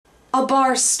A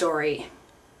bar story,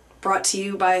 brought to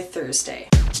you by Thursday.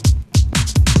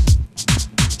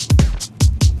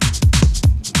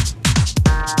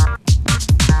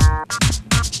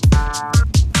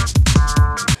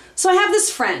 So I have this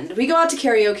friend. We go out to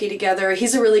karaoke together.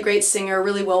 He's a really great singer,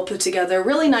 really well put together,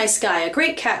 really nice guy, a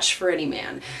great catch for any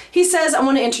man. He says, I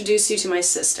want to introduce you to my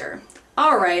sister.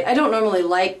 Alright, I don't normally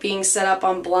like being set up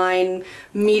on blind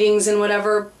meetings and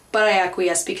whatever, but I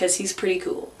acquiesce because he's pretty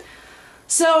cool.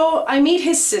 So I meet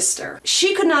his sister.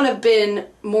 She could not have been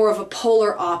more of a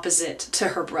polar opposite to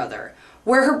her brother.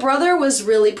 Where her brother was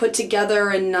really put together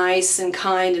and nice and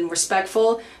kind and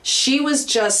respectful, she was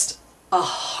just a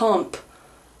hump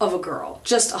of a girl.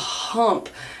 Just a hump.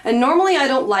 And normally I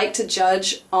don't like to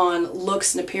judge on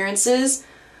looks and appearances,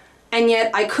 and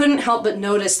yet I couldn't help but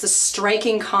notice the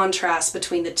striking contrast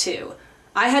between the two.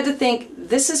 I had to think,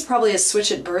 this is probably a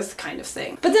switch at birth kind of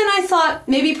thing. But then I thought,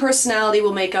 maybe personality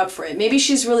will make up for it. Maybe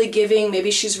she's really giving,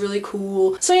 maybe she's really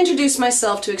cool. So I introduced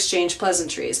myself to exchange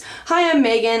pleasantries. Hi, I'm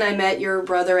Megan. I met your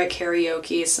brother at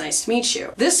karaoke. It's nice to meet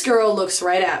you. This girl looks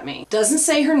right at me. Doesn't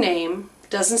say her name.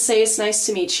 Doesn't say it's nice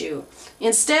to meet you.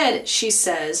 Instead, she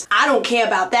says, I don't care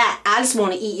about that. I just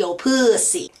want to eat your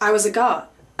pussy. I was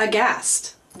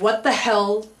aghast. What the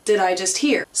hell did I just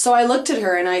hear? So I looked at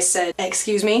her and I said,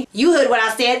 excuse me? You heard what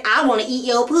I said. I want to eat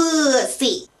your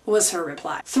pussy, was her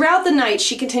reply. Throughout the night,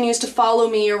 she continues to follow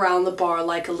me around the bar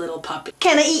like a little puppy.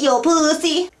 Can I eat your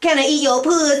pussy? Can I eat your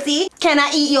pussy? Can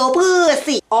I eat your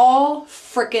pussy? All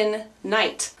frickin'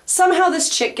 night. Somehow this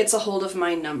chick gets a hold of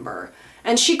my number,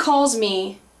 and she calls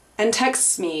me and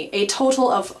texts me a total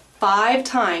of 5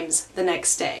 times the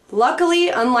next day. Luckily,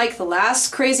 unlike the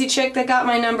last crazy chick that got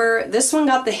my number, this one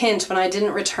got the hint when I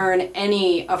didn't return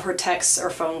any of her texts or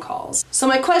phone calls. So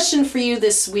my question for you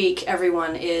this week,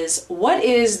 everyone, is what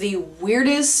is the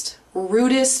weirdest,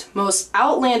 rudest, most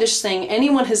outlandish thing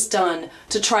anyone has done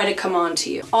to try to come on to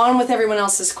you? On with everyone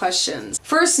else's questions.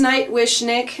 First, Night Wish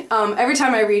Nick. Every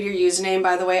time I read your username,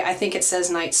 by the way, I think it says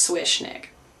Night Swish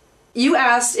Nick. You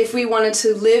asked if we wanted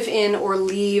to live in or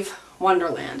leave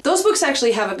Wonderland. Those books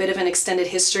actually have a bit of an extended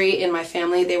history in my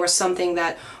family. They were something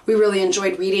that we really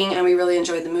enjoyed reading, and we really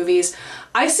enjoyed the movies.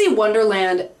 I see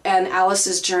Wonderland and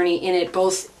Alice's journey in it,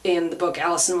 both in the book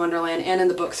Alice in Wonderland and in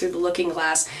the book Through the Looking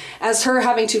Glass, as her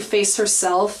having to face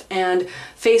herself and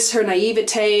face her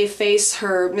naivete, face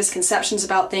her misconceptions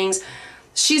about things.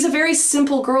 She's a very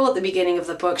simple girl at the beginning of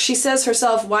the book. She says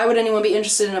herself, why would anyone be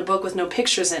interested in a book with no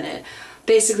pictures in it?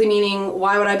 Basically meaning,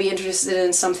 why would I be interested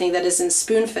in something that isn't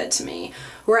spoon-fed to me?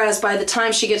 Whereas by the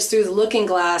time she gets through the looking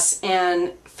glass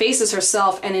and faces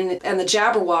herself and the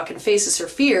Jabberwock and faces her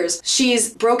fears,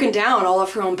 she's broken down all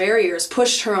of her own barriers,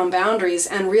 pushed her own boundaries,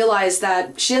 and realized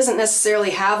that she doesn't necessarily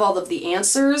have all of the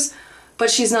answers, but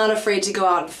she's not afraid to go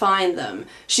out and find them.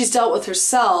 She's dealt with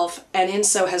herself, and in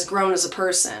so has grown as a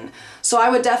person. So I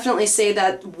would definitely say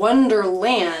that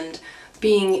Wonderland,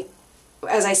 being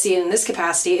as I see it in this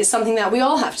capacity, is something that we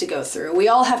all have to go through. We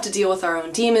all have to deal with our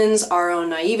own demons, our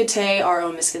own naivete, our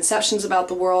own misconceptions about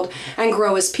the world, and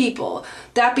grow as people.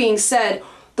 That being said,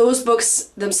 those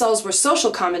books themselves were social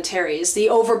commentaries. The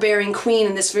overbearing queen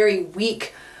and this very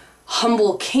weak,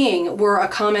 humble king were a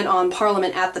comment on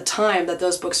Parliament at the time that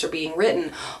those books were being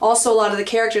written. Also, a lot of the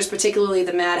characters, particularly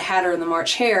the Mad Hatter and the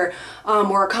March Hare,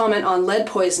 were a comment on lead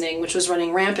poisoning, which was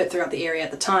running rampant throughout the area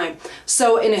at the time.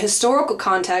 So in a historical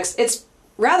context, it's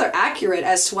rather accurate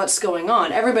as to what's going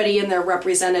on. Everybody in there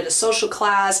represented a social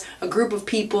class, a group of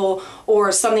people,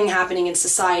 or something happening in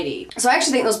society. So I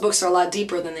actually think those books are a lot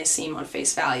deeper than they seem on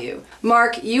face value.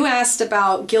 Mark, you asked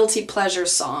about guilty pleasure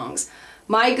songs.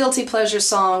 My guilty pleasure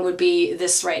song would be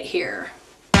this right here.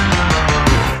 Oh,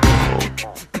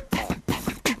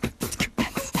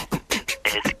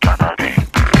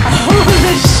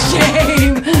 the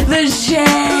shame! The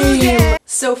shame!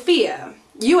 Sophia,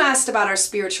 you asked about our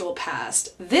spiritual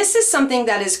past. This is something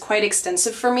that is quite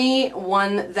extensive for me,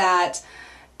 one that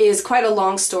is quite a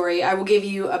long story. I will give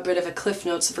you a bit of a Cliff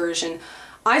Notes version.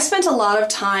 I spent a lot of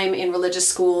time in religious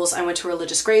schools. I went to a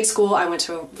religious grade school. I went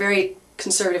to a very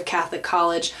conservative Catholic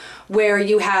college where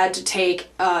you had to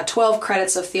take 12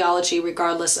 credits of theology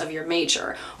regardless of your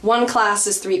major. One class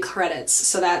is 3 credits,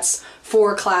 so that's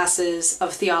 4 classes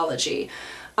of theology.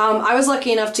 I was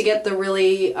lucky enough to get the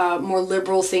really more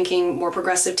liberal thinking, more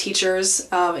progressive teachers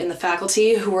in the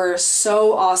faculty who were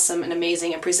so awesome and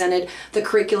amazing and presented the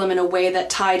curriculum in a way that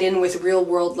tied in with real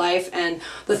world life and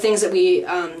the things that we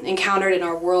encountered in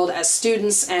our world as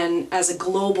students and as a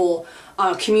global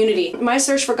community. My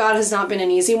search for God has not been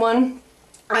an easy one.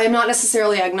 I am not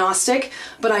necessarily agnostic,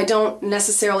 but I don't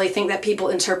necessarily think that people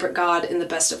interpret God in the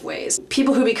best of ways.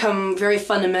 People who become very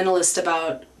fundamentalist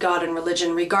about God and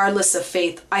religion, regardless of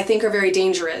faith, I think are very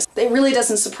dangerous. It really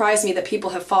doesn't surprise me that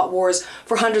people have fought wars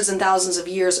for hundreds and thousands of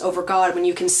years over God when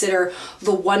you consider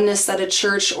the oneness that a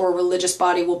church or religious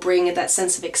body will bring, that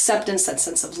sense of acceptance, that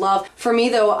sense of love. For me,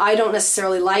 though, I don't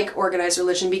necessarily like organized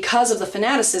religion because of the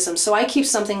fanaticism, so I keep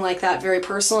something like that very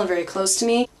personal and very close to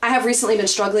me. I have recently been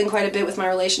struggling quite a bit with my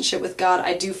relationship with God.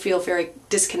 I do feel very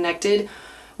disconnected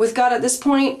with God at this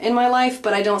point in my life,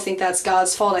 but I don't think that's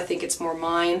God's fault. I think it's more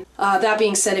mine. That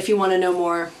being said, if you want to know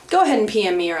more, go ahead and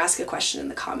PM me or ask a question in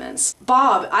the comments.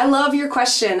 Bob, I love your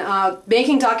question.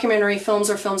 Making documentary films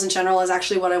or films in general is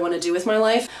actually what I want to do with my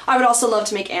life. I would also love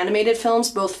to make animated films,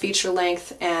 both feature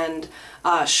length and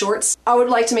shorts. I would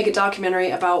like to make a documentary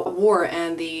about war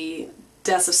and the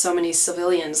deaths of so many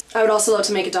civilians. I would also love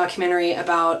to make a documentary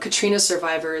about Katrina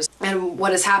survivors and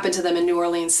what has happened to them in New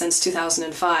Orleans since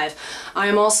 2005. I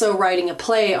am also writing a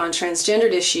play on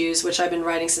transgendered issues, which I've been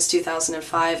writing since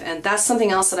 2005, and that's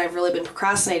something else that I've really been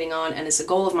procrastinating on and is a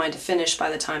goal of mine to finish by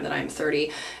the time that I'm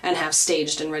 30 and have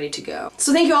staged and ready to go.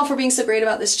 So thank you all for being so great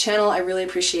about this channel. I really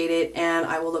appreciate it, and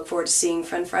I will look forward to seeing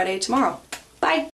Friend Friday tomorrow.